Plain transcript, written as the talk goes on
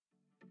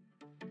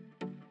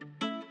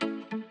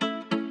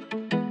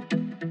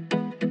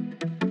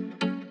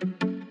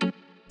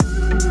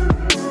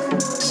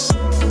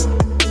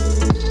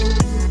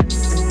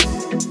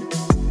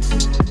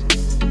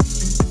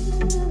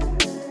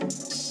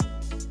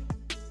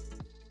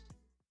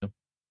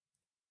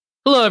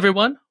Hello,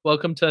 everyone.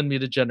 Welcome to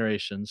Unmuted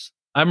Generations.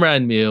 I'm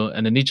Ryan Mew,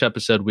 and in each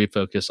episode, we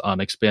focus on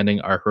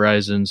expanding our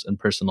horizons and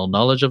personal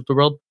knowledge of the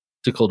world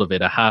to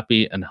cultivate a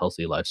happy and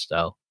healthy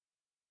lifestyle.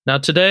 Now,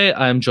 today,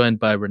 I am joined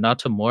by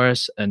Renata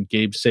Morris and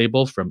Gabe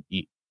Sable from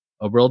Eat,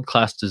 a world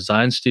class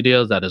design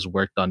studio that has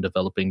worked on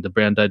developing the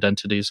brand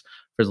identities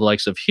for the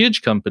likes of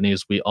huge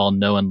companies we all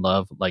know and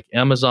love, like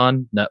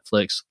Amazon,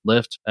 Netflix,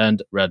 Lyft,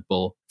 and Red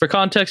Bull. For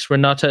context,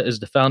 Renata is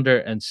the founder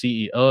and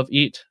CEO of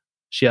Eat.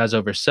 She has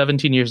over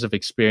 17 years of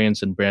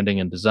experience in branding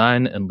and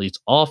design and leads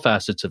all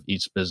facets of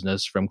Eat's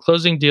business, from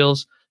closing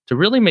deals to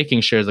really making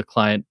sure the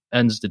client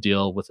ends the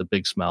deal with a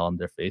big smile on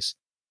their face.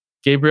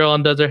 Gabriel,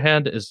 on the other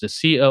hand, is the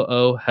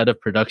COO, head of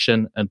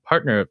production, and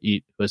partner of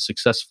Eat, who has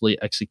successfully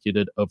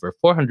executed over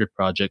 400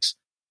 projects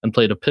and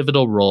played a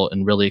pivotal role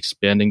in really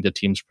expanding the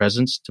team's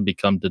presence to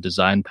become the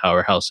design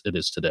powerhouse it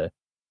is today.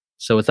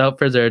 So without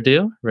further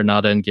ado,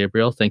 Renata and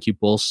Gabriel, thank you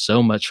both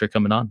so much for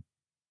coming on.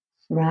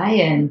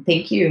 Ryan,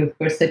 thank you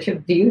for such a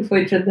beautiful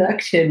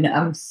introduction.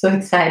 I'm so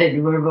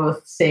excited. We're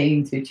both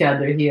saying to each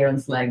other here on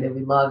Slack that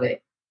we love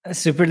it.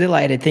 Super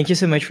delighted. Thank you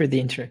so much for the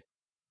intro.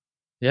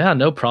 Yeah,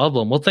 no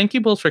problem. Well, thank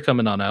you both for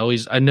coming on.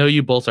 I know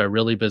you both are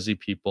really busy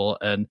people,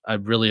 and I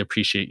really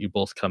appreciate you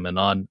both coming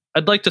on.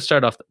 I'd like to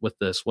start off with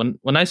this.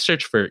 When I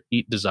search for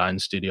Eat Design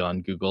Studio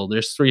on Google,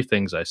 there's three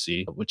things I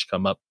see which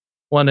come up.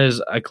 One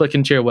is I click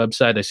into your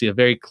website. I see a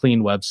very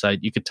clean website.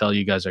 You could tell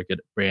you guys are good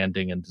at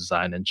branding and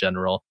design in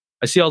general.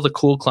 I see all the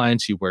cool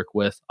clients you work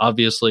with.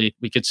 Obviously,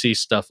 we could see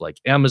stuff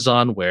like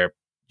Amazon, where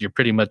you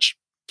pretty much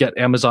get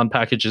Amazon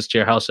packages to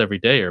your house every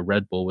day, or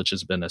Red Bull, which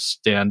has been a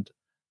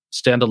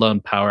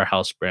standalone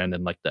powerhouse brand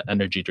in like the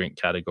energy drink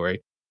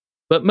category.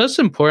 But most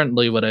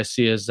importantly, what I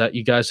see is that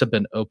you guys have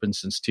been open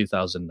since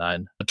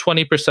 2009.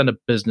 20% of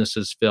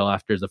businesses fail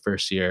after the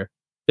first year,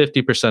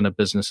 50% of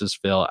businesses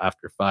fail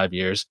after 5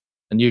 years.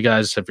 And you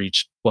guys have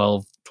reached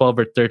 12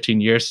 or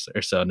 13 years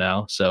or so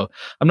now. So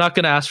I'm not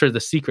going to ask for the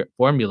secret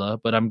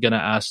formula, but I'm going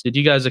to ask, did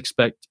you guys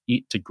expect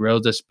Eat to grow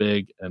this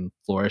big and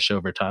flourish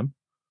over time?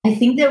 I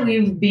think that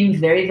we've been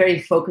very, very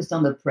focused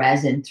on the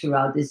present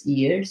throughout these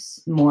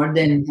years, more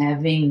than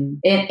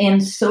having,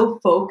 and so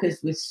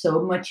focused with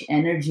so much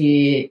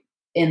energy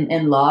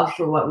and love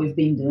for what we've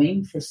been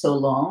doing for so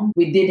long.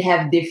 We did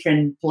have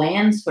different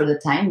plans for the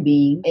time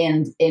being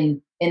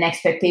and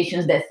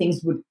expectations that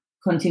things would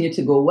continue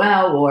to go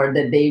well or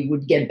that they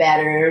would get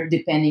better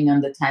depending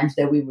on the times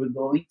that we were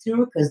going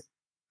through. Because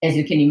as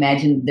you can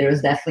imagine, there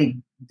was definitely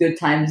good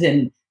times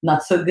and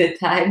not so good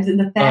times in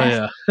the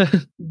past. Oh, yeah.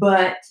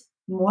 But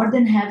more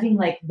than having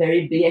like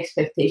very big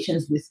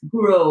expectations with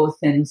growth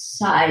and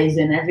size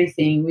and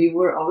everything, we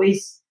were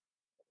always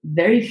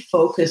very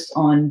focused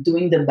on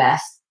doing the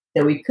best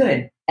that we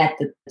could at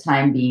the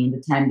time being,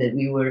 the time that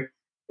we were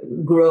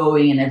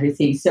growing and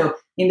everything. So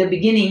in the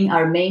beginning,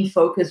 our main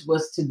focus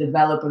was to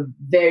develop a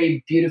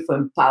very beautiful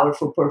and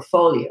powerful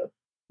portfolio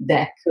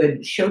that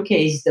could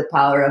showcase the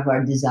power of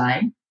our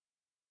design.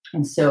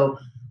 And so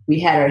we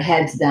had our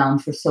heads down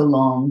for so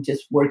long,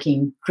 just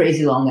working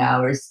crazy long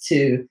hours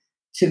to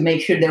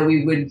make sure that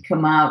we would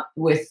come out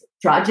with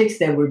projects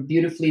that were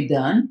beautifully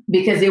done,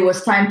 because it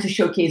was time to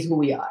showcase who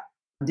we are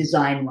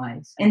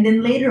design-wise. And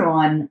then later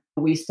on,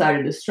 we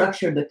started to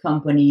structure the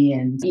company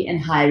and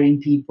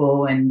hiring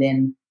people.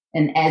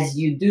 And as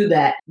you do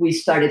that, we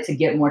started to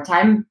get more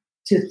time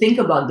to think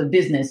about the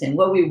business and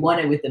what we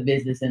wanted with the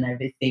business and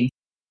everything.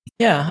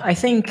 Yeah, I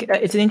think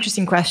it's an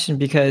interesting question,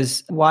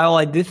 because while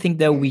I do think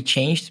that we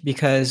changed,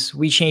 because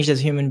we changed as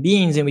human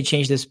beings and we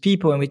changed as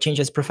people and we changed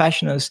as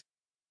professionals,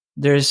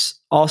 there's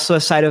also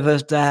a side of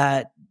us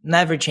that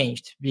never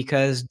changed,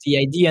 because the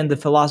idea and the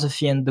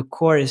philosophy and the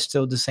core is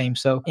still the same.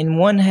 So in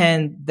one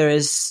hand, there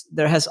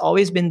has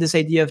always been this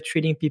idea of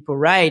treating people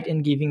right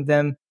and giving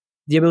them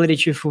the ability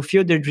to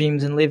fulfill their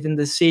dreams and live in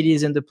the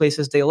cities and the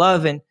places they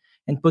love, and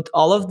put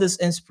all of this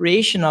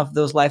inspiration of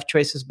those life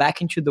choices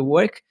back into the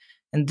work.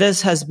 And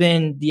this has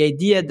been the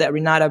idea that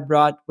Renata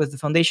brought with the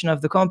foundation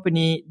of the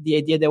company, the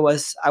idea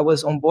that I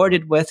was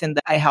onboarded with and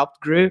that I helped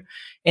grow.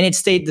 And it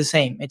stayed the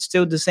same. It's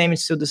still the same.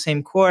 It's still the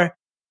same core.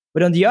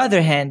 But on the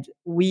other hand,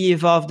 we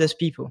evolved as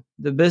people.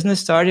 The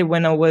business started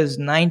when I was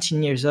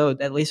 19 years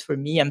old. At least for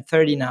me, I'm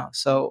 30 now.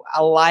 So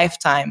a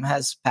lifetime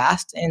has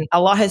passed and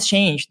a lot has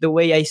changed. The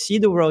way I see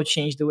the world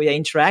changed, the way I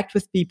interact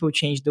with people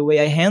changed, the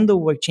way I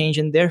handle work changed,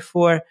 and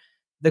therefore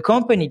the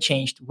company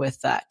changed with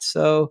that.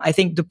 So I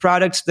think the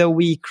products that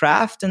we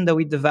craft and that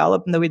we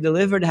develop and that we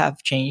delivered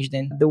have changed.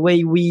 And the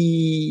way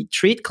we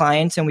treat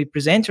clients and we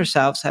present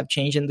ourselves have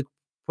changed. And the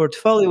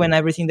portfolio and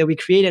everything that we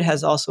created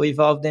has also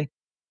evolved. And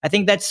I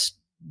think that's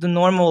the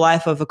normal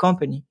life of a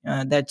company.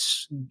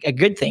 That's a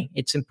good thing.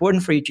 It's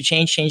important for you to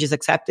change. Change is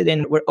accepted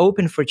and we're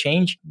open for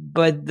change.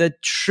 But the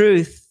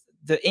truth,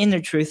 the inner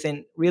truth,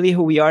 and really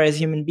who we are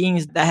as human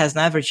beings, that has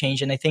never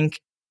changed. And I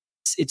think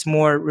it's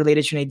more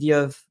related to an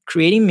idea of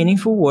creating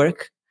meaningful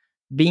work,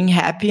 being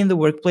happy in the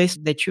workplace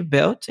that you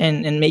built,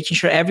 and making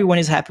sure everyone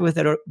is happy with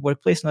that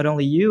workplace, not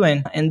only you,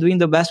 and doing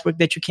the best work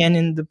that you can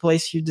in the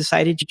place you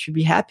decided to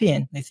be happy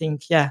in. I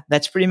think, yeah,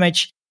 that's pretty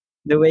much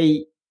the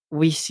way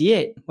we see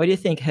it. What do you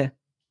think?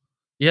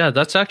 Yeah,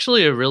 that's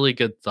actually a really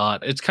good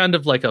thought. It's kind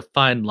of like a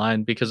fine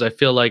line because I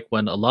feel like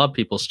when a lot of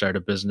people start a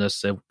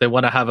business, they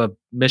want to have a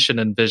mission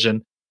and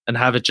vision and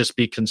have it just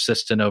be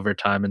consistent over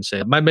time and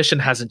say, my mission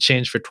hasn't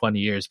changed for 20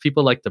 years.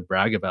 People like to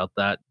brag about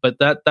that. But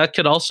that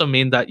could also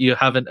mean that you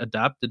haven't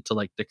adapted to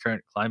like the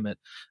current climate.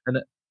 And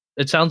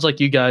it sounds like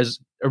you guys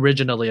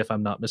originally, if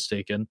I'm not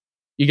mistaken,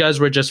 you guys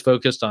were just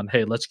focused on,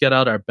 hey, let's get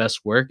out our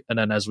best work. And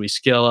then as we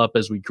scale up,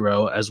 as we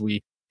grow, as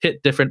we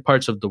hit different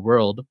parts of the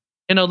world,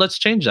 let's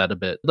change that a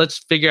bit. Let's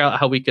figure out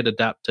how we could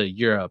adapt to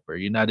Europe or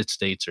United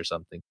States or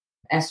something.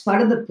 As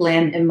part of the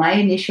plan, in my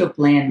initial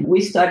plan, we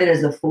started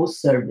as a full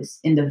service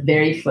in the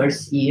very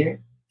first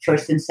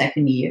and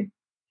second year,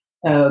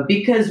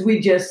 because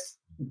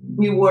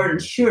we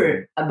weren't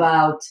sure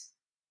about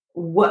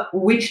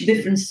which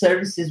different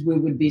services we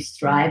would be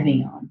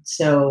striving on.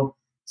 So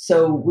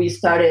we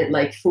started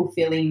like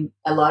fulfilling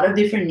a lot of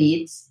different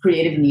needs,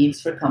 creative needs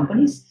for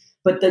companies.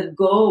 But the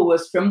goal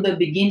was from the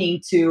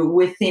beginning to,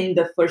 within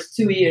the first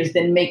 2 years,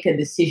 then make a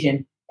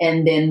decision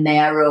and then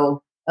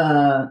narrow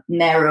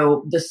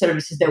the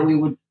services that we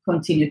would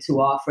continue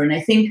to offer. And I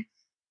think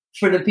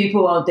for the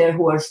people out there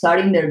who are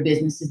starting their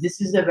businesses,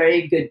 this is a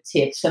very good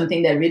tip,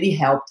 something that really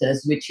helped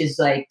us, which is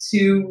like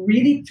to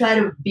really try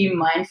to be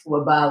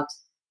mindful about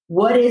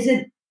what is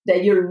it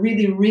that you're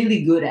really,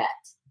 really good at.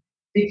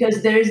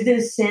 Because there's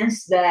this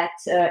sense that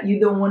you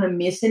don't want to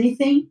miss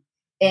anything.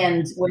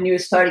 And when you're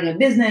starting a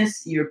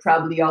business, you're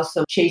probably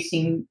also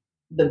chasing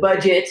the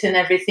budget and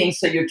everything.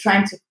 So you're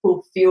trying to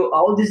fulfill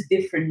all these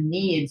different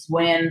needs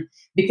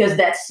because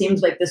that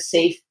seems like the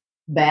safe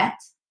bet,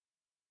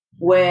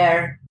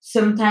 where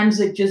sometimes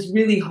like just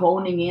really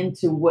honing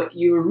into what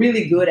you're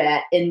really good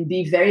at and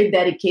be very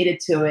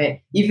dedicated to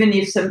it, even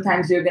if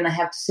sometimes you're going to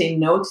have to say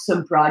no to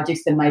some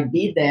projects that might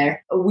be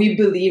there. We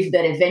believe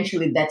that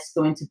eventually that's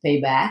going to pay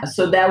back.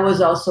 So that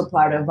was also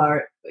part of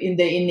in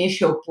the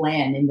initial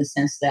plan, in the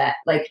sense that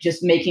like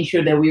just making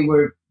sure that we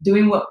were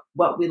doing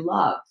what we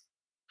love.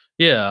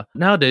 Yeah.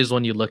 Nowadays,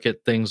 when you look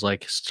at things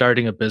like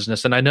starting a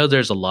business, and I know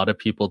there's a lot of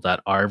people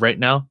that are right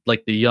now,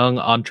 like the young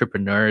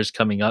entrepreneurs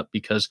coming up,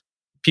 because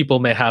people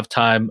may have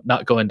time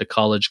not going to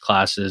college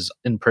classes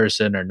in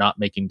person or not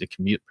making the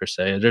commute per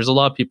se. There's a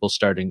lot of people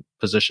starting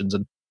positions.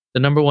 And the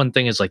number one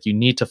thing is like you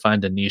need to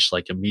find a niche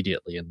like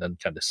immediately and then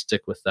kind of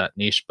stick with that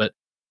niche. But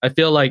I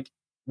feel like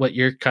what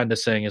you're kind of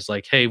saying is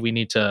like, hey, we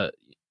need to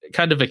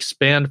kind of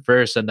expand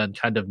first and then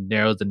kind of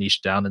narrow the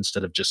niche down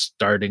instead of just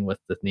starting with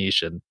the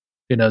niche and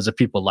who knows if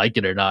people like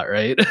it or not,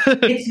 right?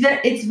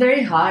 It's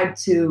very hard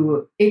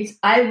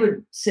I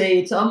would say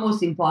it's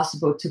almost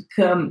impossible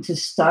to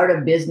start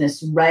a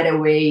business right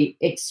away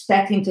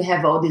expecting to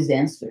have all these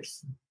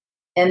answers.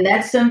 And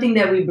that's something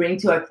that we bring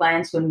to our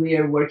clients when we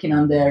are working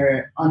on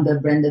their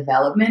brand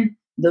development.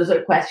 Those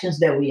are questions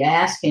that we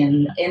ask,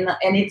 and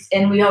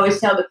we always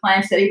tell the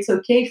clients that it's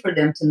okay for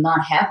them to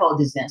not have all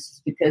these answers,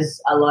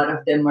 because a lot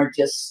of them are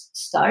just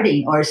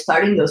starting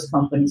those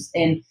companies.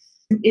 And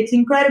it's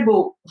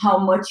incredible how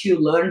much you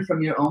learn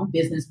from your own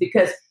business,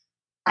 because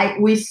I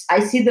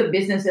see the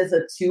business as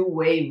a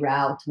two-way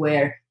route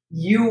where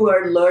you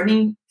are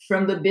learning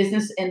from the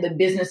business and the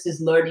business is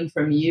learning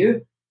from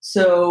you.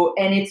 So,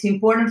 and it's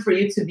important for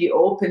you to be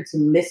open to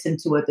listen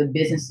to what the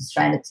business is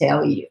trying to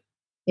tell you,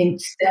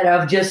 instead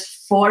of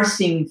just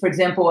forcing, for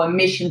example, a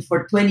mission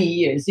for 20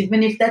 years,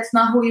 even if that's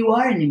not who you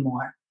are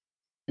anymore.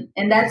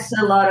 And that's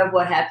a lot of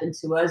what happened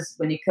to us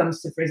when it comes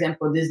to, for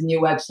example, this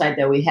new website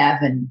that we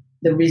have. And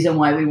the reason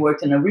why we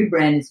worked on a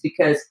rebrand is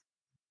because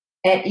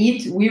at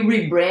EAT, we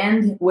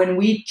rebrand when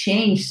we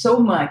change so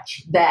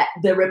much that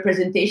the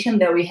representation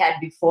that we had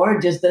before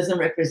just doesn't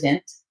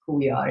represent who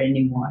we are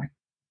anymore.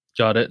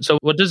 Got it. So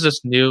what does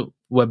this new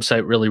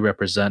website really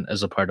represent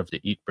as a part of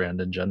the EAT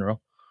brand in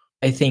general?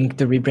 I think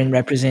the rebrand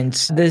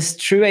represents this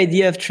true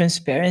idea of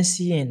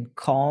transparency and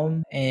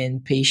calm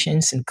and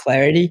patience and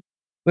clarity.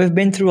 We've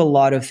been through a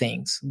lot of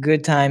things: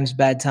 good times,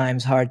 bad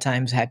times, hard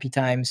times, happy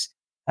times.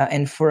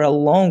 And for a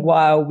long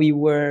while, we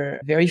were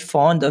very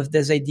fond of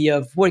this idea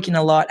of working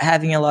a lot,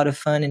 having a lot of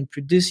fun, and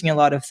producing a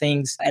lot of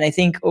things. And I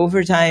think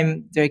over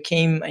time, there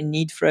came a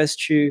need for us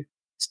to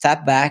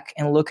step back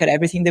and look at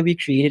everything that we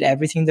created,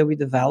 everything that we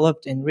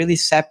developed, and really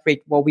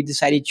separate what we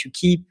decided to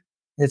keep,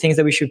 the things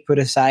that we should put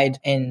aside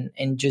and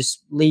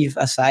just leave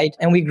aside.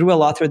 And we grew a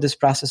lot through this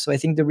process. So I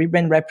think the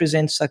rebrand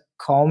represents a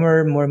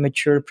calmer, more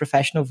mature,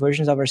 professional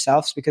versions of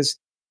ourselves, because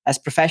as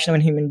professional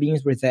and human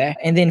beings, we're there.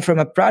 And then from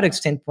a product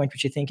standpoint,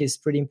 which I think is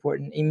pretty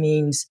important, it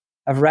means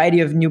a variety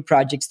of new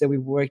projects that we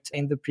worked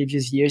in the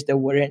previous years that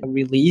weren't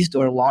released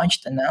or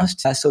launched,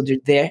 announced. So they're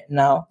there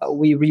now.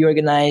 We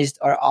reorganized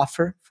our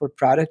offer for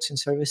products and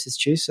services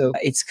too. So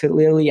it's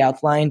clearly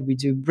outlined. We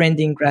do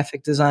branding,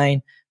 graphic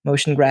design,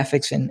 motion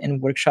graphics,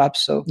 and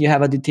workshops. So you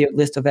have a detailed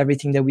list of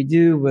everything that we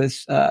do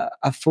with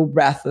a full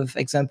breadth of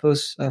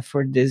examples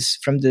from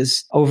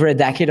this over a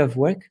decade of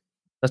work.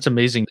 That's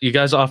amazing. You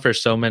guys offer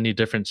so many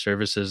different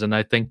services. And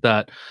I think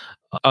that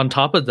on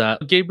top of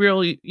that,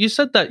 Gabriel, you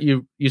said that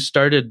you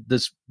started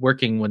this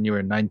working when you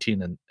were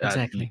 19 and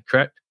Exactly.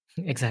 correct?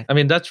 Exactly. I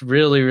mean, that's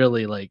really,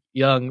 really like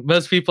young.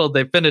 Most people,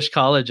 they finish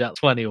college at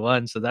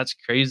 21. So that's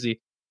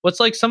crazy. What's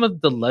like some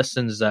of the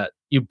lessons that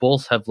you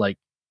both have like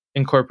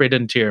incorporated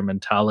into your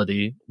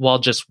mentality while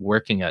just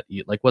working at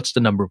Eat? Like, what's the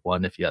number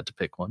one if you had to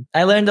pick one?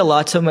 I learned a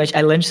lot, so much.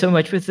 I learned so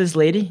much with this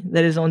lady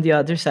that is on the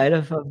other side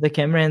of the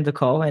camera and the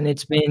call. And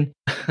it's been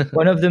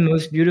one of the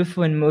most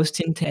beautiful and most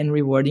intense and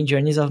rewarding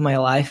journeys of my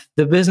life.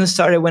 The business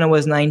started when I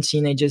was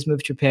 19. I just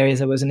moved to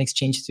Paris. I was an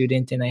exchange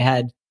student and I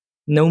had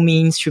no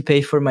means to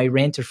pay for my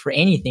rent or for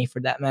anything for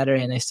that matter.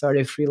 And I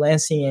started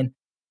freelancing and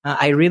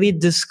I really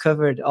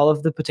discovered all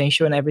of the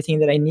potential and everything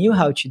that I knew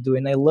how to do.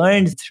 And I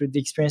learned through the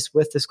experience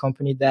with this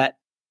company that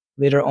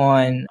later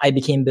on I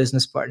became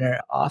business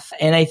partner of.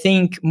 And I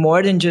think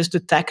more than just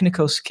the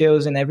technical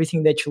skills and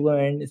everything that you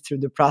learn through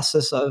the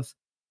process of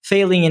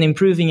failing and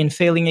improving and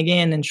failing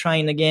again and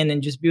trying again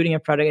and just building a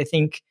product, I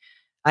think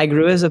I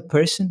grew as a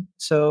person.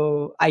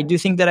 So I do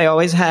think that I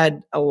always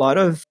had a lot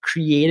of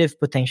creative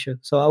potential.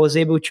 So I was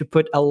able to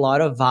put a lot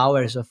of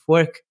hours of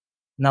work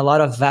and a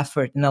lot of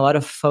effort and a lot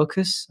of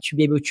focus to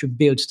be able to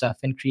build stuff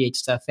and create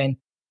stuff. And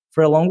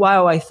for a long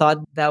while, I thought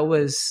that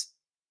was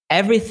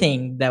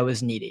everything that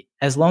was needed.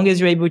 As long as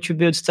you're able to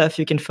build stuff,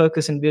 you can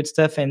focus and build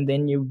stuff, and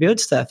then you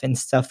build stuff and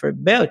stuff are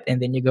built, and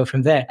then you go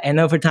from there. And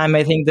over time,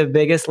 I think the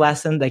biggest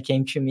lesson that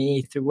came to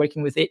me through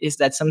working with it is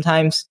that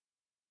sometimes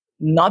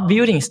not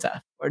building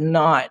stuff or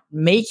not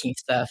making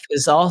stuff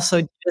is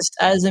also just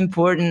as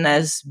important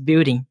as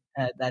building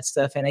that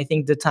stuff. And I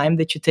think the time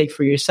that you take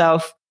for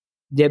yourself,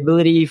 the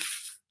ability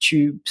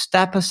to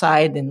step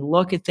aside and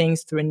look at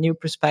things through a new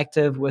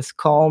perspective with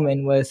calm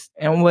and with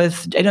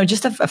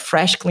just a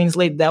fresh clean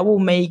slate, that will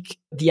make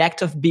the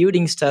act of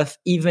building stuff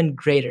even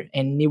greater,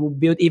 and you will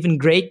build even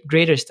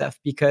greater stuff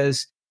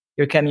because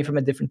you're coming from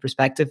a different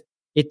perspective.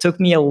 It took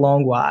me a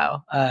long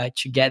while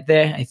to get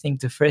there. I think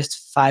the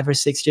first 5 or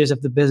 6 years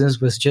of the business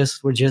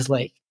were just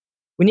like,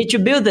 we need to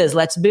build this.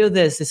 Let's build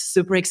this. It's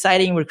super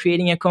exciting. We're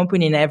creating a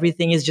company and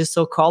everything is just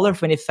so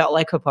colorful and it felt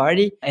like a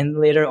party. And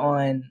later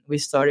on, we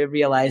started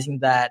realizing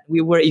that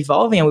we were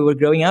evolving and we were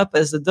growing up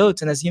as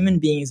adults and as human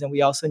beings. And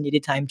we also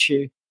needed time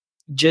to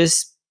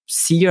just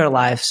see our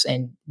lives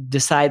and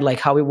decide like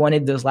how we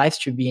wanted those lives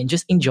to be and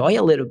just enjoy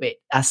a little bit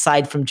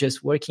aside from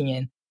just working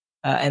in.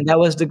 And that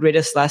was the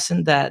greatest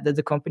lesson that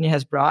the company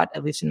has brought,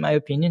 at least in my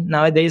opinion.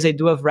 Nowadays, I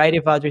do a variety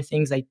of other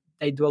things. I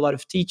do a lot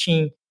of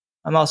teaching.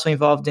 I'm also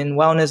involved in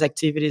wellness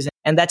activities.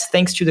 And that's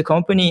thanks to the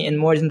company. And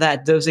more than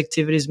that, those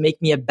activities make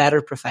me a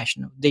better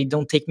professional. They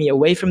don't take me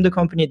away from the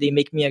company. They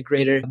make me a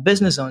greater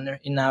business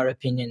owner, in our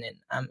opinion.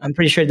 And I'm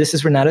pretty sure this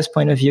is Renata's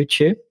point of view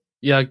too.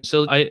 Yeah.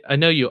 So I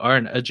know you are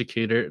an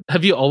educator.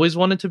 Have you always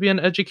wanted to be an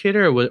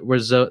educator, or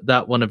was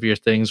that one of your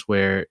things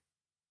where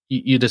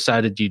you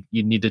decided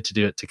you needed to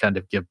do it to kind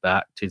of give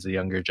back to the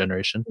younger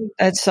generation?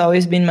 That's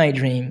always been my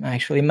dream,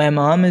 actually. My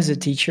mom is a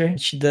teacher.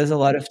 She does a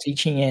lot of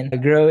teaching.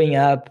 And growing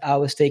up, I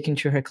was taken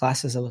to her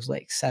classes. I was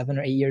like 7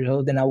 or 8 years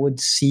old, and I would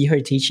see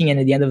her teaching. And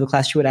at the end of the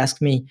class, she would ask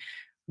me,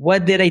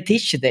 what did I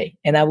teach today?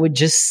 And I would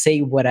just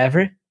say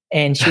whatever.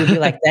 And she would be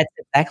like, that's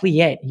exactly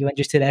it. You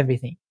understood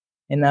everything.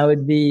 And I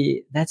would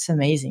be, that's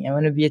amazing. I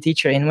want to be a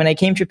teacher. And when I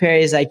came to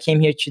Paris, I came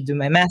here to do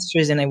my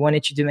master's and I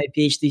wanted to do my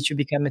PhD to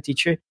become a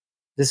teacher.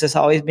 This has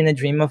always been a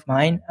dream of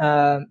mine.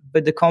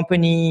 But the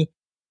company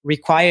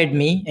required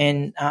me,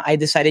 and I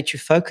decided to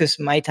focus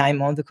my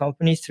time on the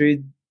company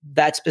through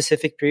that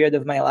specific period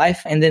of my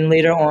life. And then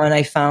later on,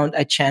 I found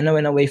a channel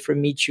and a way for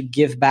me to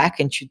give back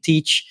and to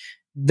teach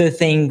the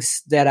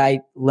things that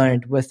I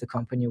learned with the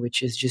company,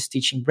 which is just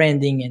teaching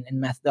branding and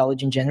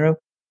methodology in general.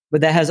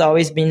 But that has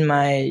always been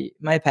my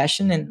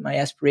passion and my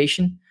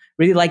aspiration.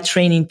 Really like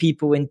training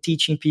people and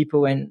teaching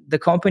people. And the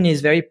company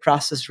is very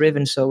process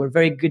driven. So we're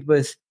very good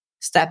with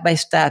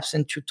step-by-steps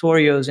and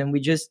tutorials. And we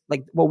just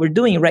like what we're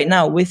doing right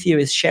now with you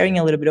is sharing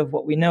a little bit of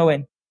what we know.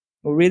 And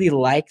we really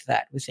like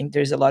that. We think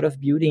there's a lot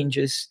of beauty in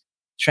just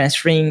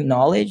transferring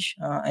knowledge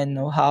and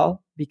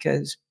know-how,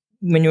 because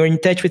when you're in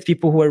touch with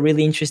people who are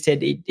really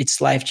interested, it's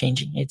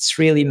life-changing. It's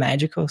really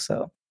magical.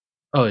 So,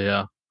 oh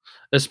yeah,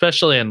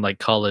 especially in like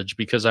college,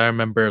 because I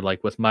remember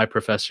like with my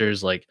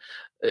professors, like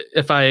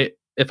if I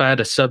had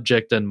a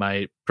subject and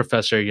my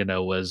professor,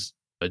 was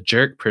a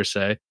jerk per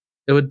se,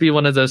 it would be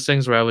one of those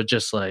things where I would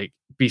just like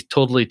be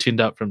totally tuned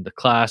out from the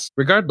class,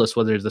 regardless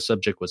whether the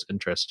subject was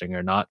interesting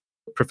or not.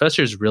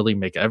 Professors really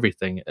make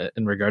everything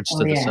in regards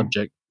to the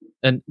subject.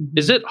 And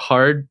is it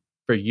hard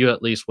for you,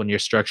 at least when you're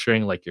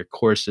structuring like your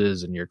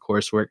courses and your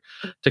coursework,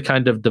 to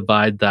kind of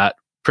divide that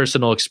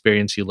personal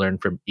experience you learn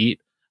from EAT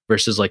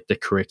versus like the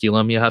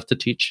curriculum you have to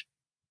teach?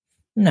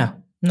 No,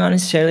 not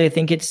necessarily. I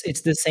think it's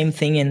the same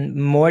thing. And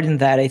more than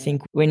that, I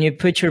think when you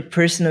put your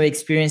personal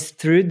experience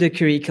through the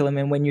curriculum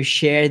and when you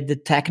share the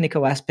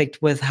technical aspect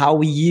with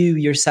how you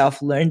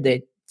yourself learned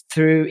it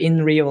through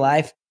in real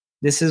life,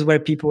 this is when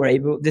people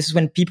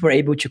are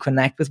able to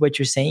connect with what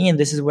you're saying. And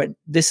this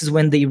is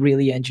when they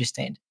really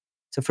understand.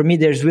 So for me,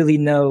 there's really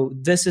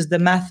this is the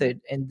method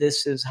and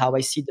this is how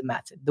I see the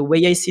method. The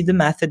way I see the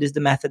method is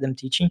the method I'm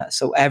teaching.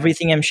 So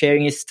everything I'm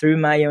sharing is through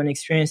my own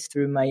experience,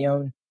 through my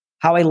own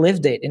how I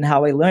lived it and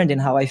how I learned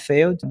and how I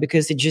failed,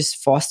 because it just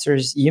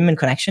fosters human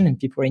connection and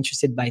people are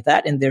interested by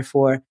that. And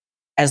therefore,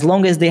 as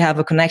long as they have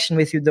a connection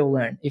with you, they'll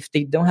learn. If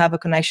they don't have a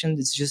connection,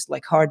 it's just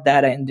like hard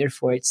data, and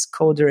therefore it's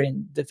colder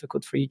and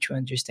difficult for you to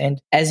understand.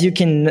 As you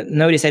can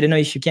notice, I don't know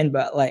if you can,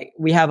 but like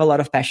we have a lot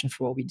of passion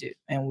for what we do,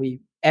 and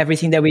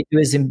everything that we do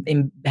is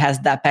has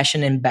that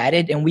passion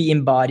embedded, and we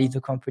embody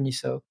the company.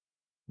 So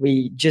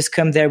we just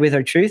come there with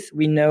our truth.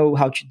 We know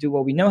how to do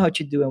what we know how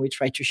to do, and we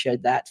try to share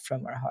that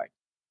from our heart.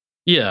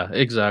 Yeah,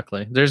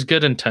 exactly. There's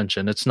good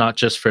intention. It's not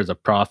just for the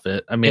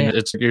profit. I mean,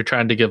 you're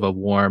trying to give a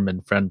warm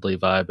and friendly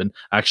vibe and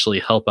actually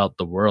help out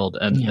the world.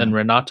 And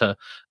Renata,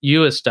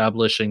 you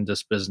establishing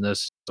this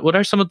business, what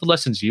are some of the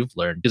lessons you've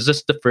learned? Is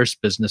this the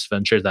first business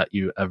venture that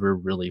you ever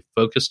really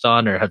focused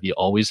on, or have you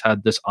always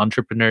had this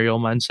entrepreneurial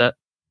mindset?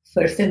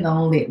 First and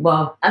only.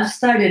 Well, I've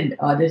started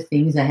other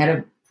things. I had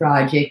a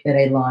project that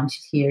I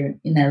launched here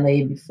in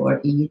LA before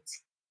EAT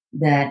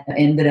that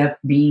ended up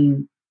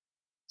being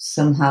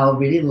somehow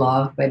really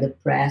loved by the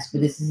press,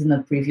 but this is in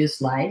a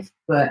previous life.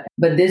 But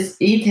this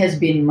EAT has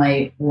been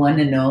my one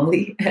and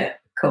only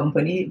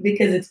company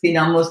because it's been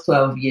almost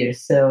 12 years.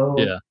 So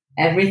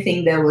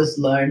everything that was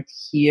learned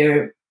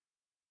here,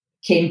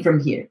 came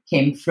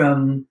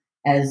from,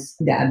 as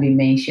Gabi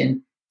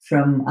mentioned,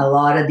 from a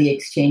lot of the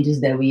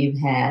exchanges that we've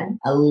had,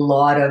 a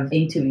lot of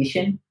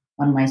intuition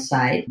on my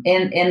side,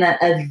 and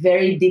a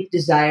very deep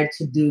desire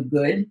to do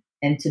good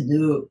and to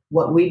do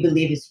what we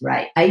believe is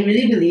right. I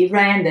really believe,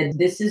 Ryan, that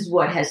this is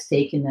what has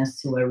taken us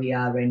to where we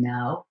are right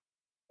now,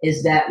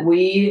 is that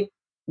we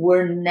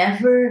were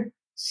never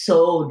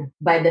sold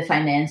by the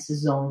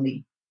finances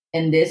only.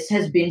 And this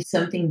has been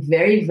something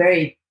very,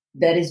 very,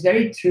 that is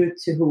very true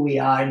to who we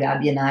are,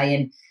 Gabi and I.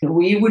 And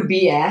we would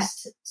be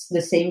asked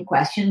the same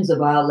questions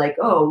about like,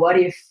 oh, what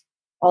if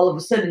all of a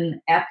sudden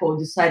Apple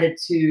decided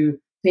to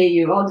pay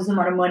you all this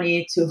amount of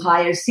money to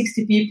hire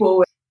 60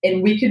 people?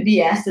 And we could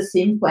be asked the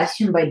same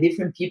question by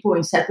different people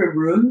in separate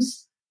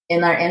rooms.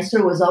 And our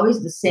answer was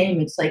always the same.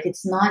 It's like,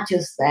 it's not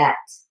just that.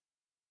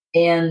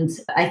 And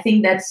I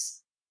think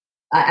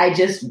I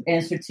just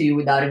answered to you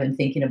without even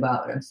thinking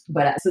about it.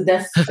 But so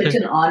that's such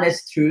an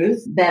honest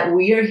truth that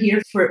we are here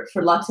for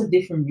lots of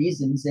different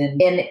reasons. And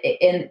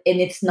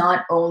it's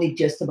not only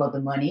just about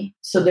the money.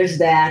 So there's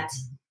that.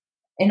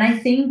 And I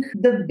think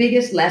the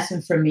biggest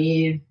lesson for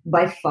me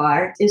by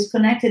far is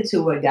connected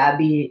to what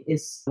Gabi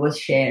was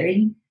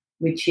sharing,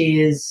 which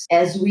is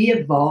as we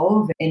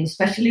evolve, and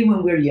especially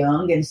when we're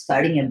young and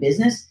starting a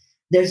business,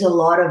 there's a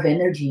lot of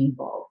energy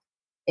involved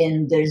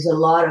and there's a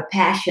lot of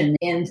passion.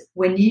 And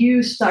when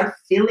you start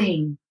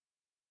feeling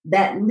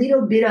that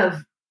little bit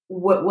of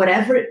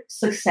whatever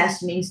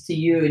success means to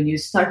you, and you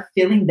start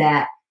feeling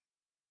that,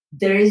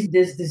 there is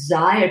this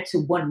desire to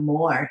want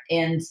more.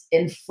 And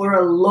for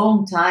a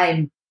long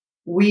time,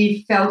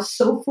 we felt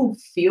so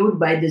fulfilled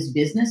by this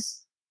business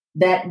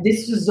that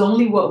this was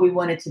only what we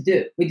wanted to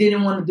do. We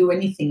didn't want to do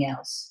anything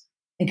else.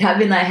 And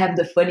Gabi and I have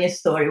the funniest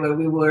story where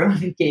we were on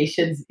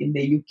vacations in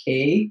the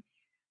UK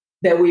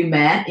that we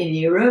met in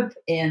Europe,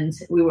 and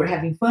we were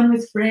having fun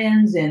with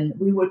friends, and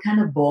we were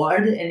kind of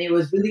bored, and it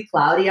was really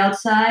cloudy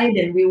outside,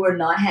 and we were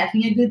not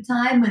having a good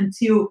time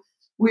until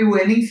we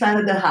went inside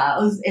of the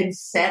house and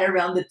sat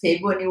around the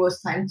table, and it was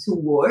time to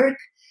work.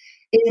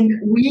 And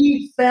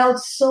we felt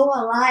so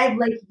alive,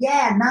 like,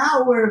 yeah,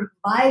 now we're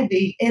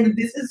vibing. And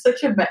this is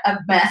such a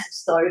massive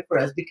story for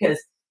us because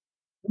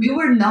we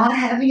were not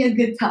having a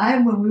good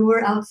time when we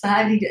were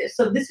outside.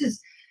 So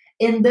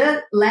and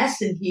the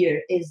lesson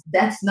here is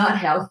that's not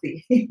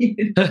healthy.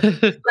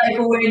 Like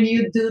when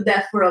you do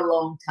that for a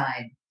long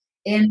time.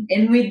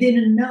 And we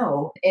didn't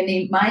know. And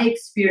in my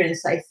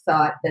experience, I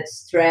thought that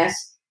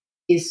stress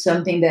is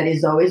something that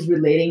is always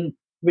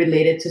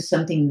related to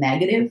something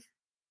negative.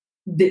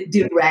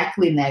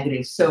 Directly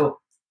negative. So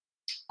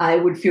I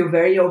would feel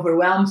very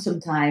overwhelmed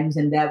sometimes,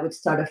 and that would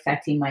start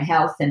affecting my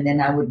health. And then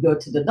I would go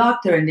to the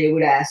doctor and they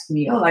would ask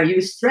me, oh, are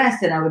you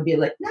stressed? And I would be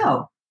like,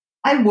 no,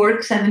 I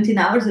work 17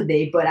 hours a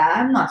day, but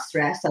I'm not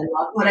stressed. I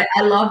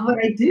love what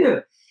I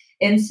do.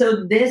 And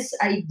so this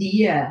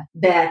idea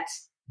that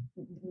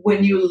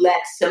when you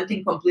let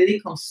something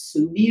completely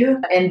consume you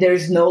and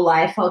there's no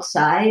life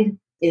outside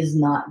is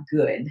not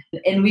good.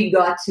 And I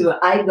got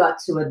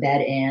to a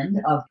dead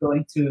end of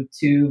going through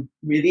two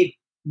really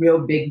real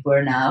big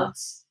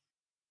burnouts.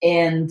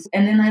 And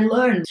then I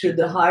learned through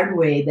the hard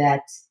way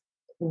that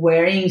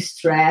wearing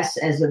stress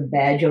as a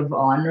badge of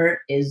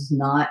honor is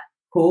not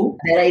cool.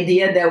 That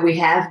idea that we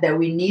have that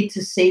we need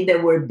to say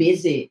that we're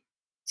busy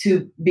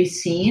to be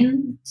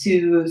seen,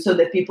 so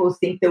that people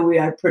think that we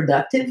are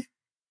productive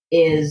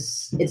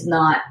it's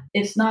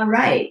not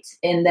right.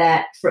 And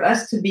that for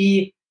us to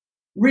be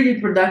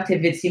really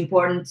productive, it's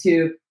important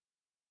to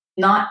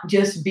not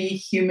just be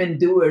human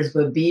doers,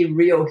 but be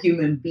real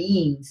human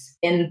beings.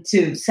 And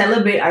to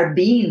celebrate our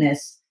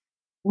beingness,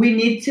 we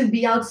need to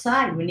be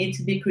outside. We need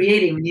to be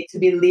creating. We need to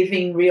be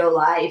living real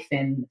life.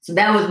 And so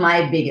that was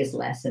my biggest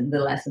lesson, the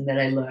lesson that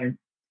I learned.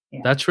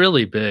 Yeah. That's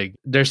really big.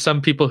 There's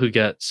some people who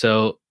get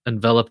so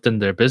enveloped in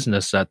their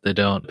business that they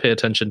don't pay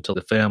attention to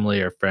the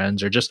family or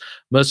friends, or just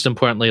most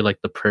importantly, like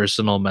the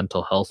personal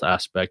mental health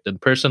aspect.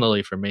 And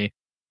personally for me,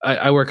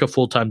 I work a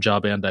full-time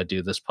job and I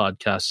do this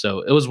podcast.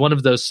 So it was one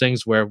of those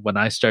things where when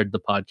I started the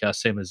podcast,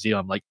 same as you,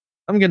 I'm like,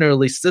 I'm going to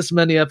release this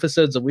many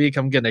episodes a week.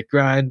 I'm going to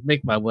grind,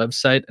 make my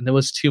website. And it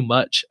was too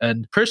much.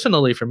 And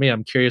personally for me,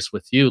 I'm curious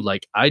with you,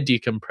 like I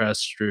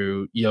decompress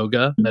through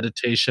yoga,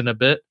 meditation a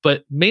bit,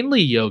 but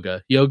mainly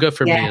yoga. Yoga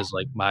for me is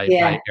like my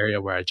area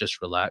where I just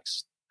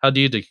relax. How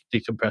do you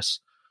decompress?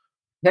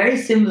 Very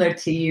similar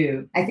to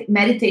you. I think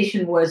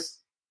meditation was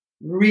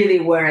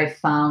really where I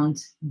found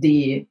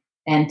the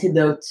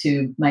antidote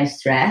to my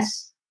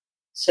stress.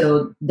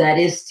 So that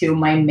is still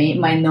my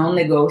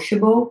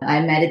non-negotiable.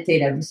 I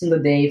meditate every single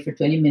day for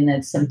 20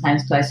 minutes,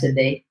 sometimes twice a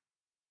day.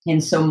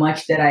 And so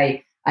much that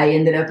I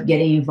ended up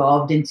getting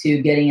involved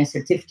into getting a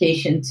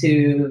certification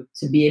to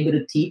be able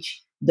to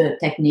teach the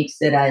techniques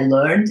that I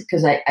learned,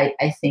 because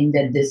I think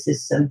that this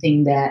is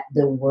something that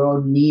the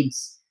world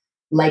needs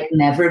like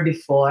never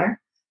before.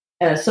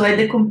 So I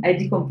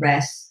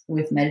decompress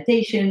with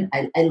meditation.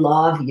 I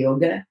love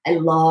yoga. I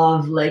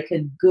love like a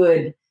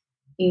good,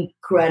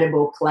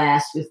 incredible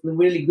class with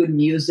really good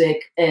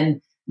music.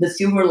 And the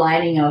silver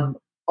lining of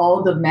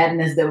all the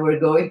madness that we're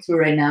going through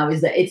right now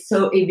is that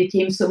it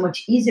became so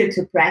much easier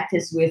to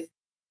practice with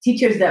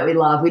teachers that we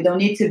love. We don't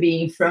need to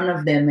be in front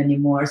of them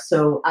anymore.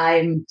 So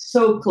I'm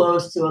so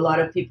close to a lot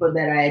of people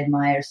that I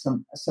admire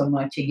so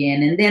much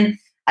again. And then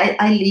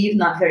I live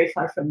not very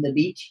far from the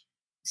beach.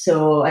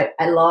 So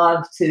I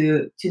love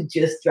to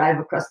just drive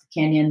across the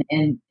canyon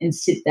and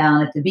sit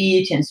down at the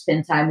beach and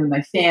spend time with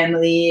my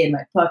family and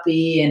my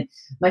puppy, and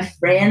my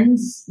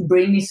friends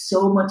bring me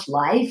so much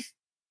life.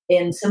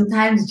 And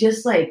sometimes,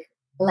 just like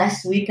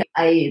last week,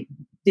 I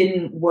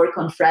didn't work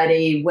on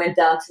Friday, went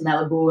down to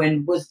Malibu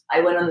and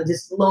I went on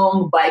this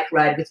long bike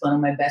ride with one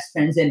of my best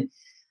friends, and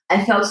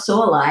I felt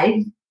so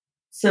alive.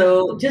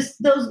 So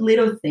just those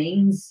little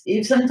things,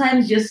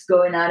 sometimes just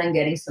going out and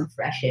getting some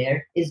fresh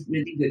air is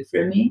really good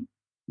for me.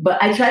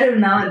 But I try to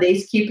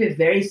nowadays keep it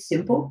very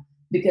simple,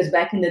 because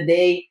back in the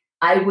day,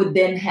 I would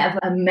then have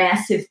a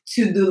massive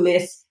to-do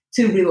list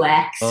to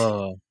relax.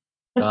 Oh,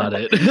 got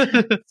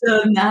it.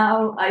 So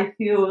now I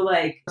feel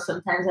like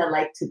sometimes I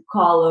like to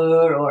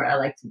color or I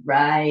like to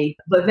write,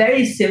 but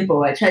very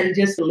simple. I try to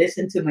just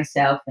listen to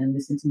myself and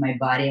listen to my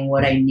body and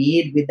what I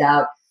need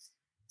without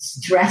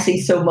stressing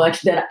so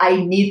much that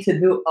I need to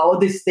do all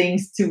these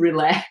things to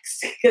relax,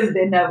 because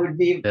then I would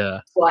be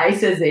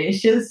twice as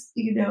anxious,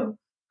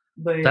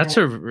 But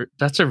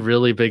that's a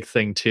really big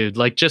thing too.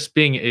 Like just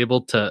being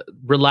able to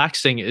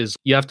relaxing is,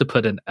 you have to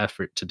put an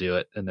effort to do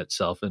it in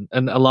itself.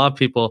 And a lot of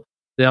people,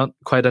 they don't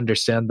quite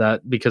understand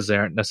that because they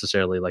aren't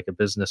necessarily like a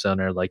business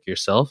owner like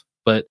yourself.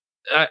 But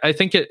I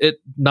think it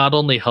not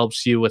only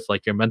helps you with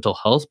like your mental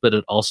health, but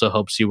it also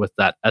helps you with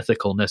that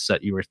ethicalness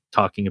that you were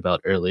talking about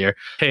earlier.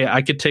 Hey,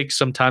 I could take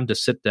some time to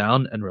sit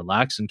down and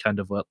relax, and kind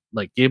of what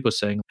like Gabe was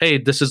saying, hey,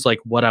 this is like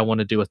what I want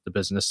to do with the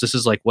business. This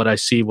is like what I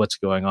see what's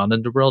going on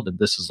in the world. And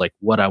this is like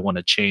what I want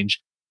to change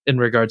in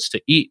regards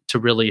to eat, to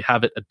really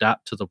have it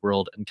adapt to the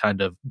world and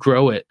kind of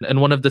grow it. And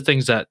one of the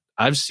things that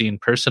I've seen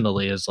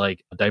personally is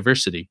like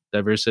diversity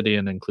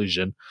and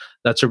inclusion.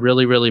 That's a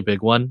really, really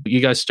big one.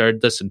 You guys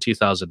started this in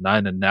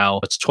 2009 and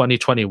now it's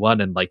 2021.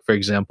 And like, for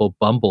example,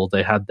 Bumble,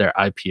 they had their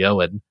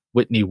IPO and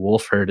Whitney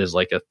Wolford is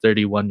like a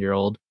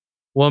 31-year-old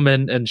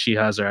woman and she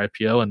has her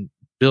IPO and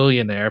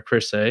billionaire per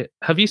se.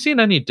 Have you seen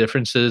any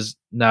differences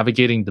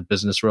navigating the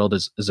business world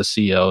as a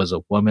CEO, as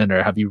a woman,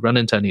 or have you run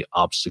into any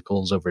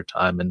obstacles over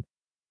time? And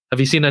have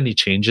you seen any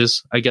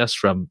changes, I guess,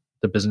 from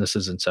the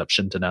business's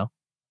inception to now?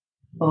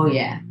 Oh,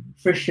 yeah,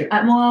 for sure.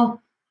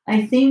 Well,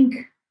 I think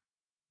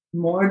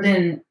more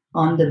than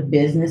on the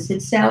business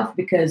itself,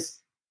 because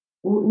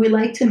we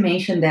like to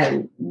mention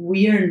that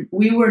we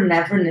were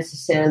never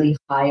necessarily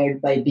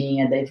hired by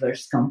being a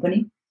diverse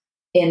company.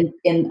 And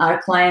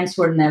our clients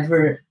were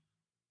never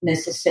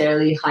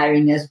necessarily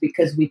hiring us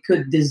because we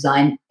could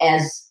design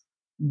as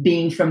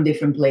being from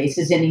different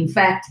places. And in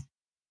fact,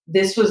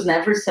 this was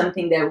never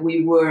something that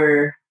we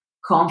were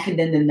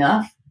confident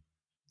enough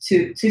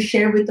to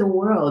share with the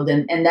world.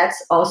 And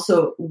that's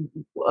also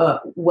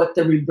what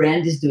the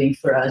rebrand is doing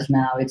for us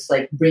now. It's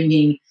like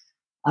bringing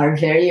our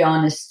very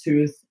honest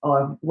truth,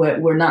 or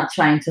we're not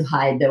trying to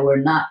hide that we're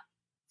not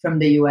from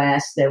the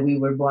US, that we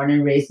were born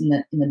and raised in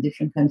a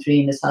different country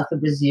in the south of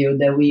Brazil,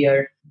 that we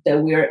are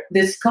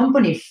this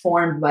company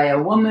formed by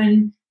a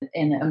woman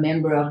and a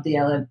member of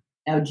the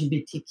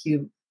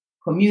LGBTQ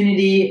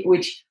community,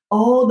 which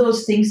all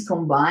those things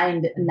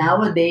combined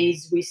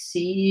nowadays we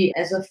see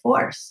as a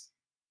force,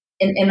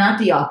 and not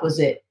the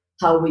opposite,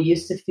 how we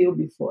used to feel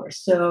before.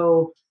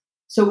 So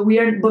we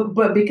are,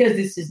 but because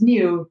this is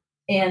new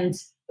and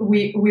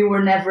we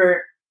were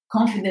never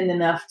confident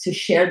enough to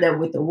share that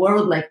with the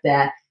world like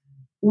that,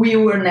 we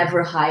were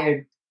never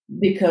hired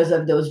because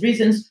of those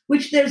reasons,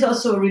 which there's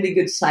also a really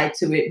good side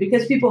to it,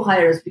 because people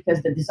hire us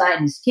because the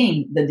design is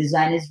king. The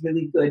design is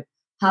really good.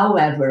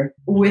 However,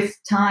 with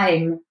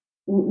time,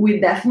 we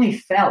definitely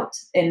felt,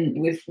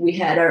 and we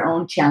had our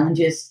own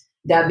challenges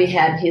Gabby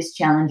had his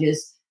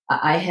challenges.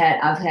 I've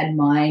had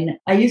mine.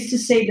 I used to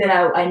say that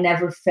I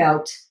never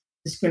felt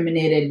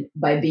discriminated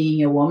by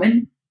being a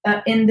woman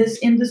in this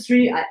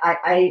industry.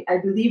 I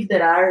believe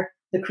that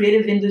the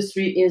creative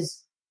industry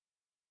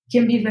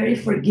can be very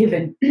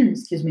forgiving.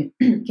 Excuse me,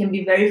 can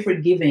be very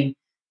forgiving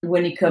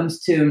when it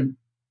comes to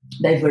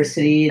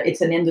diversity.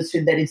 It's an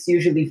industry that is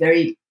usually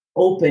very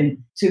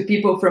open to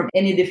people from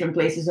any different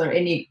places or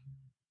any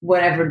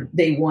whatever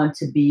they want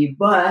to be.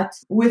 But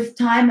with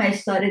time, I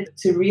started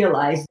to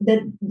realize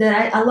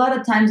that a lot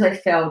of times I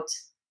felt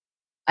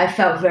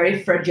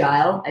very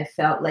fragile. I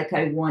felt like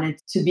I wanted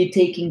to be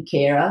taken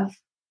care of,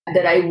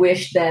 that I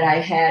wish that I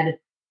had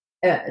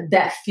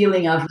that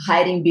feeling of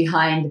hiding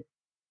behind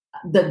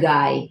the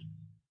guy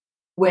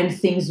when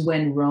things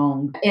went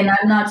wrong. And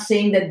I'm not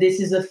saying that this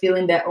is a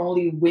feeling that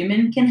only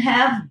women can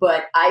have,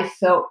 but I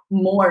felt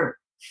more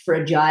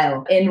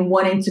fragile and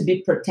wanting to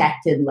be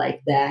protected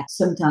like that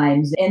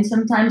sometimes. And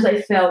sometimes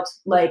I felt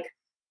like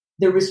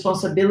the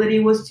responsibility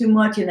was too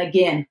much. And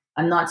again,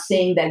 I'm not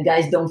saying that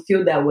guys don't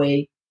feel that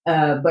way,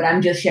 but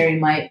I'm just sharing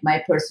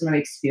my personal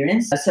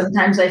experience.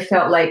 Sometimes I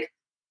felt like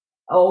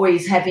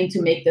always having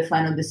to make the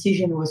final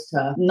decision was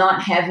tough.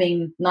 Not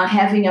having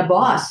a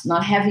boss,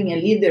 not having a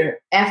leader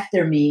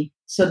after me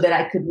so that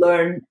I could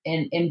learn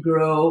and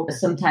grow.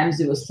 Sometimes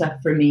it was tough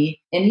for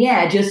me. And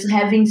yeah, just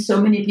having so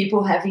many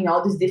people having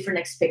all these different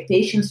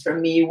expectations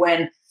from me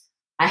when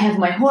I have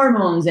my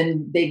hormones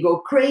and they go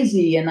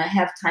crazy, and I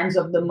have times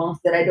of the month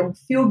that I don't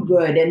feel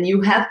good, and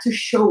you have to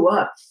show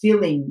up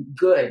feeling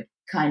good,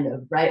 kind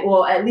of, right?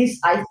 Well, at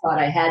least I thought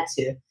I had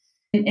to.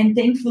 And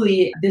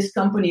thankfully, this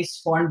company is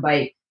formed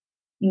by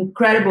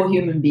incredible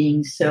human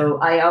beings. So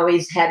I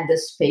always had the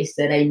space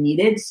that I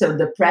needed. So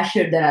the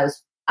pressure that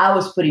I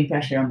was putting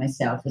pressure on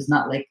myself. It's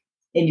not like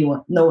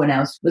no one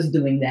else was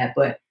doing that.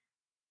 But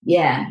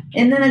yeah.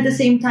 And then at the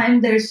same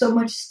time, there's so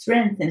much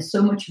strength and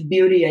so much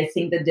beauty. I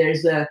think that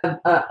there's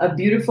a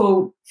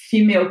beautiful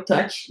female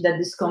touch that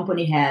this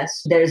company has.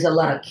 There's a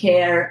lot of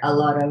care, a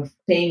lot of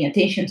paying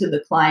attention to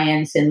the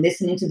clients and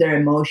listening to their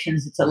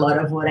emotions. It's a lot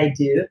of what I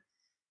do.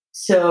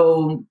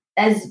 So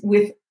as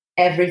with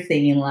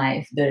everything in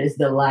life, there is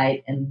the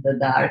light and the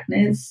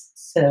darkness.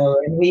 So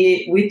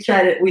we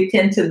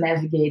tend to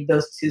navigate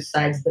those two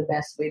sides the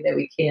best way that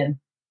we can.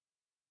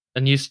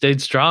 And you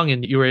stayed strong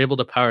and you were able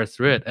to power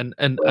through it. And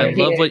I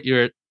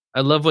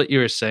love what you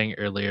were saying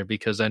earlier,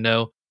 because I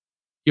know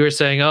you were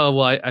saying, oh,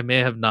 well, I may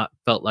have not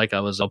felt like I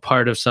was a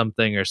part of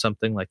something or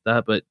something like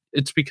that, but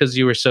it's because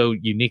you were so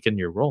unique in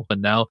your role.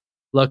 And now,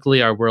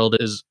 luckily, our world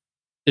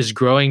is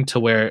growing to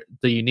where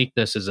the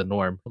uniqueness is a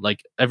norm.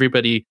 Like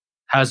everybody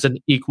has an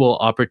equal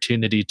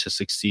opportunity to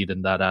succeed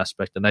in that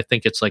aspect. And I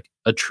think it's like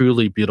a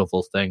truly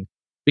beautiful thing,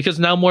 because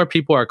now more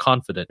people are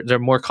confident. They're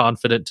more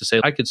confident to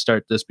say, I could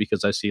start this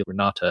because I see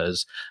Renata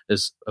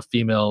as a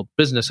female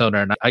business owner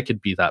and I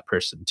could be that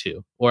person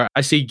too. Or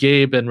I see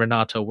Gabe and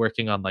Renata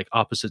working on like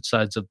opposite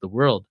sides of the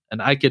world,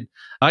 and I could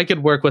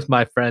work with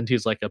my friend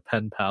who's like a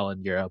pen pal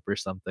in Europe or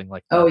something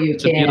like that. Oh,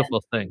 it's a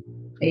beautiful thing.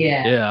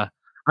 Yeah. Yeah.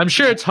 I'm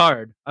sure it's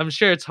hard.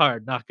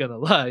 Not gonna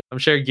lie. I'm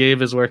sure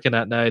Gabe is working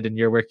at night and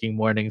you're working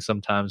mornings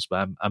sometimes,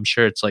 but I'm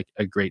sure it's like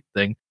a great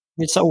thing.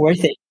 It's so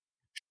worth it.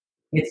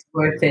 It's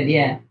worth it.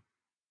 Yeah.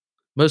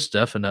 Most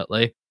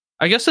definitely.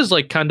 I guess as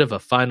like kind of a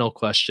final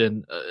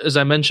question, as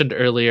I mentioned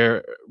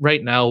earlier,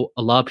 right now,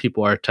 a lot of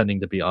people are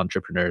tending to be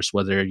entrepreneurs,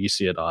 whether you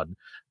see it on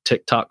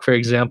TikTok, for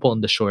example,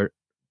 in the short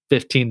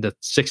 15 to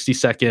 60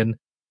 second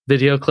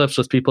video clips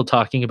with people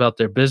talking about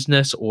their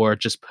business, or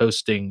just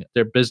posting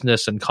their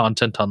business and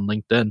content on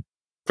LinkedIn.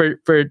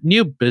 For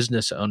new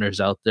business owners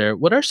out there,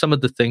 what are some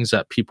of the things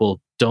that people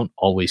don't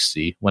always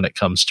see when it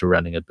comes to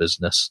running a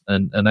business?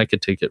 And I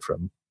could take it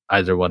from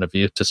either one of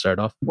you to start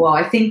off. Well,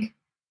 I think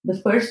the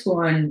first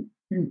one,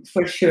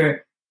 for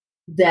sure,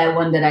 that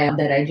one that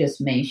I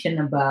just mentioned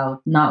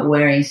about not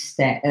wearing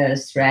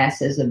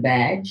stress as a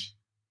badge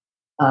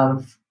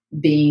of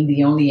being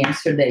the only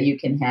answer that you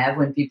can have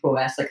when people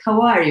ask, like,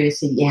 how are you? You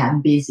say, yeah,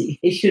 I'm busy.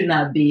 It should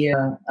not be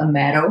a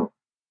medal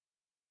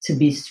to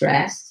be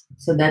stressed.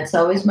 So that's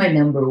always my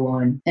number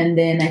one. And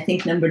then I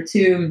think number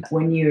two,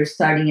 when you're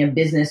starting a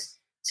business,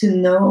 to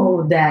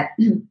know that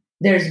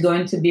there's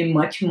going to be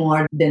much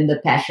more than the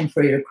passion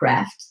for your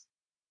craft.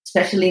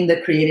 Especially in the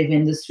creative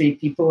industry,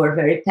 people are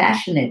very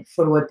passionate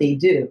for what they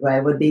do,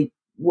 right?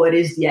 What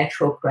is the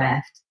actual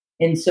craft?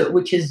 And so,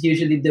 which is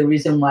usually the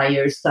reason why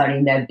you're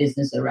starting that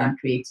business around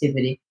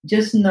creativity.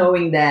 Just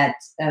knowing that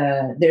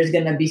there's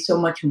going to be so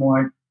much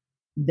more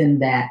than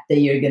that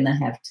you're going to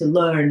have to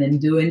learn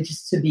and do, and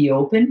just to be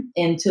open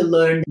and to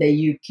learn that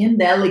you can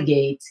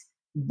delegate,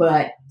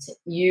 but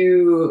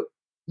you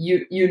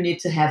need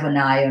to have an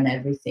eye on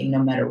everything, no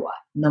matter what.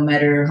 No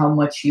matter how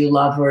much you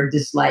love or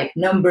dislike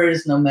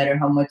numbers, no matter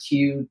how much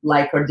you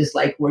like or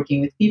dislike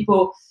working with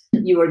people,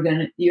 you're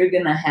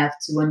gonna have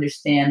to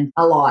understand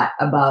a lot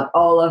about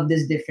all of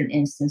these different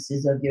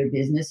instances of your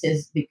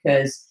businesses,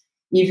 because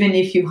even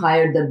if you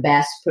hire the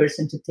best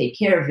person to take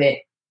care of it,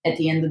 at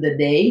the end of the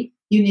day,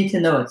 you need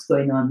to know what's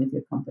going on with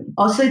your company.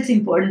 Also, it's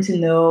important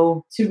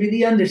to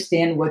really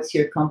understand what's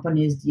your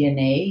company's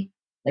DNA.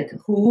 Like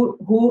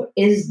who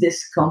is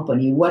this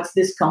company? What's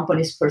this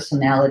company's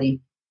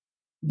personality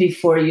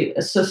before you,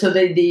 so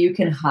that you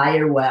can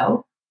hire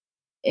well.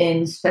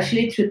 And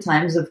especially through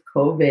times of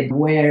COVID,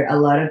 where a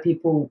lot of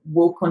people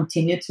will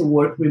continue to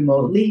work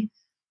remotely,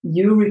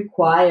 you're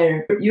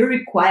required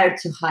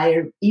to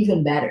hire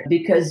even better,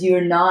 because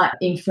you're not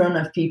in front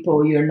of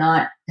people, you're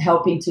not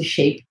helping to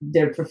shape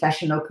their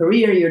professional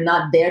career, you're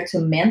not there to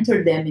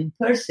mentor them in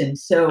person.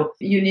 So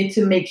you need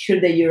to make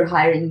sure that you're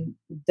hiring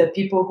the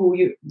people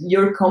who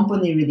your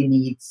company really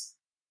needs.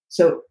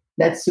 So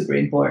that's super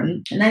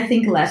important. And I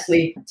think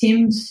lastly,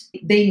 teams,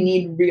 they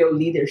need real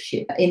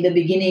leadership. In the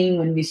beginning,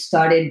 when we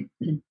started,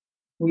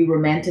 we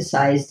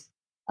romanticized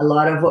a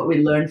lot of what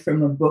we learned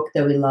from a book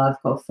that we love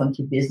called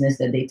Funky Business,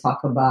 that they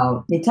talk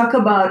about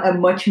a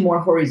much more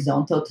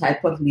horizontal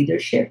type of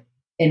leadership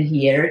and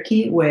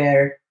hierarchy,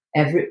 where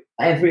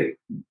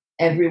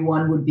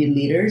everyone would be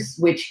leaders,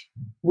 which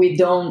we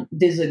don't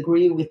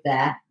disagree with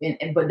that.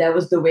 But that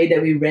was the way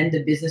that we ran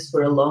the business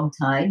for a long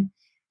time.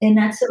 And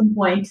at some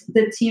point,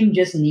 the team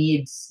just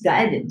needs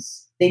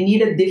guidance. They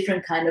need a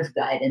different kind of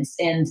guidance.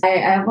 And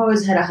I've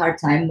always had a hard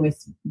time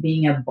with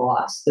being a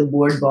boss. The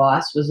word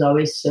boss was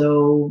always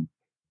so,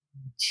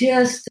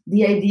 just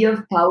the idea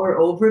of power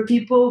over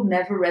people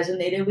never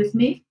resonated with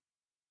me.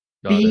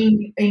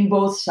 Being in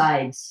both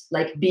sides,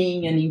 like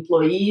being an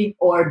employee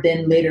or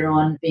then later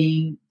on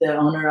being the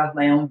owner of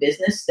my own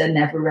business, that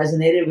never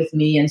resonated with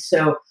me. And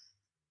so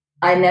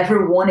I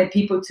never wanted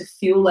people to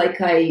feel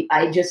like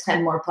I just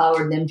had more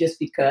power than just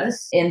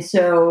because. And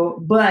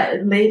so,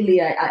 but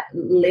lately,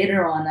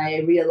 later on, I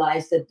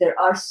realized that there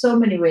are so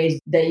many ways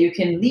that you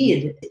can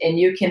lead and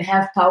you can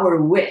have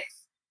power with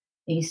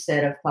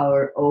instead of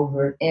power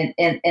over.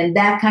 And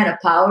that kind of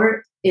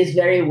power is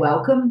very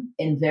welcome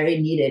and very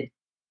needed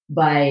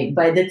by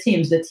the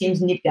teams. The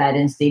teams need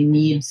guidance. They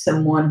need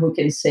someone who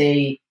can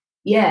say,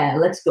 yeah,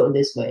 let's go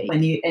this way.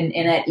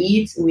 And at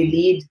EAT, we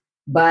lead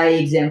by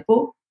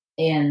example.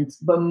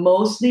 But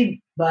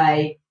mostly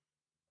by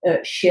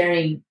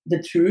sharing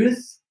the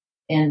truth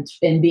and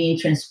being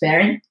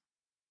transparent.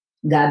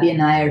 Gabi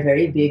and I are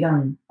very big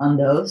on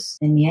those.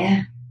 And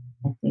yeah,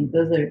 I think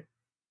those are...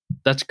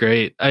 That's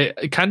great. I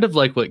kind of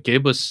like what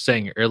Gabe was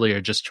saying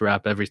earlier, just to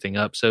wrap everything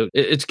up. So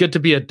it's good to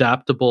be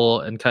adaptable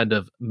and kind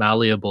of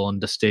malleable in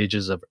the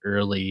stages of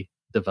early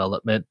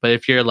development. But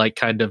if you're like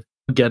kind of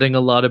getting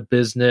a lot of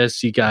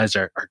business, you guys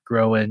are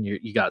growing,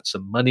 you got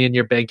some money in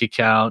your bank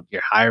account,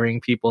 you're hiring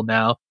people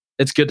now,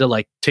 it's good to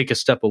like take a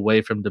step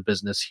away from the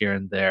business here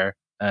and there.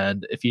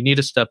 And if you need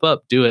to step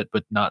up, do it,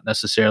 but not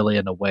necessarily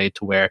in a way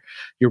to where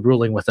you're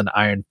ruling with an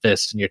iron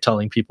fist and you're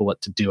telling people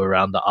what to do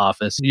around the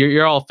office.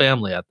 You're all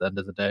family at the end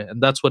of the day.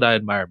 And that's what I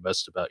admire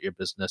most about your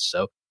business.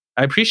 So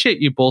I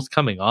appreciate you both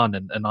coming on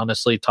and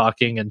honestly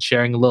talking and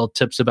sharing little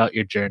tips about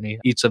your journey.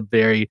 It's a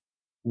very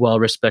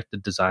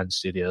well-respected design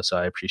studio, so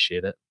I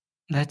appreciate it.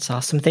 That's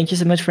awesome. Thank you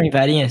so much for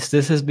inviting us.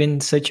 This has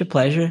been such a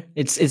pleasure.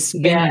 It's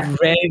been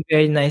very,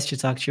 very nice to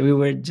talk to you. We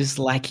were just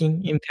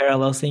lacking in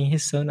parallel, saying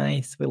he's so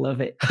nice. We love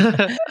it.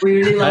 We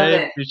really love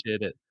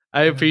it.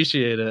 I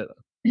appreciate it.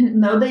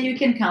 Know that you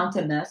can count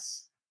on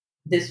us.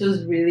 This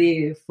was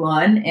really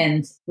fun.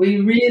 And we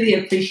really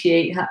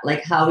appreciate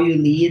how you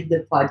lead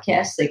the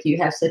podcast. Like you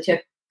have such a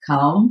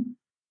calm,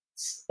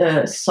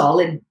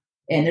 solid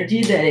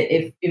energy that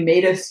it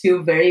made us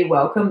feel very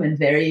welcome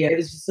and it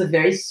was just a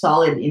very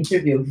solid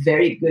interview,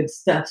 very good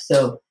stuff.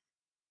 So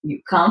you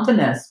count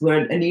on us. We're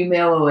an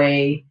email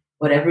away.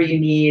 Whatever you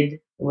need,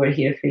 we're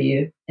here for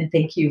you. And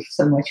thank you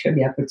so much for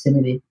the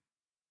opportunity.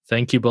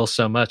 Thank you both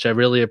so much. I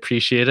really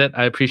appreciate it.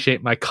 I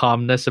appreciate my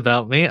calmness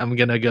about me. I'm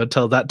going to go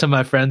tell that to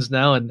my friends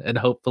now and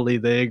hopefully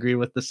they agree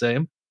with the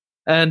same.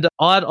 And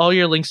I'll add all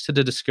your links to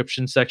the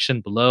description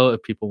section below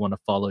if people want to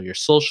follow your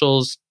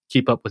socials,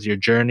 keep up with your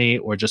journey,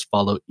 or just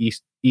follow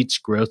EAT's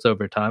growth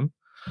over time.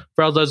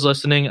 For all those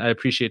listening, I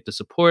appreciate the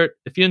support.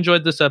 If you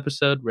enjoyed this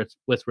episode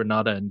with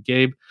Renata and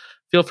Gabe,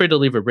 feel free to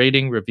leave a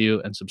rating, review,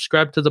 and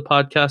subscribe to the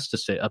podcast to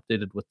stay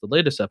updated with the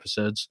latest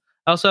episodes.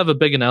 I also have a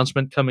big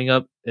announcement coming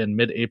up in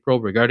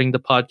mid-April regarding the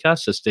podcast,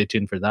 so stay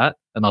tuned for that.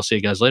 And I'll see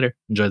you guys later.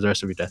 Enjoy the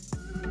rest of your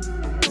day.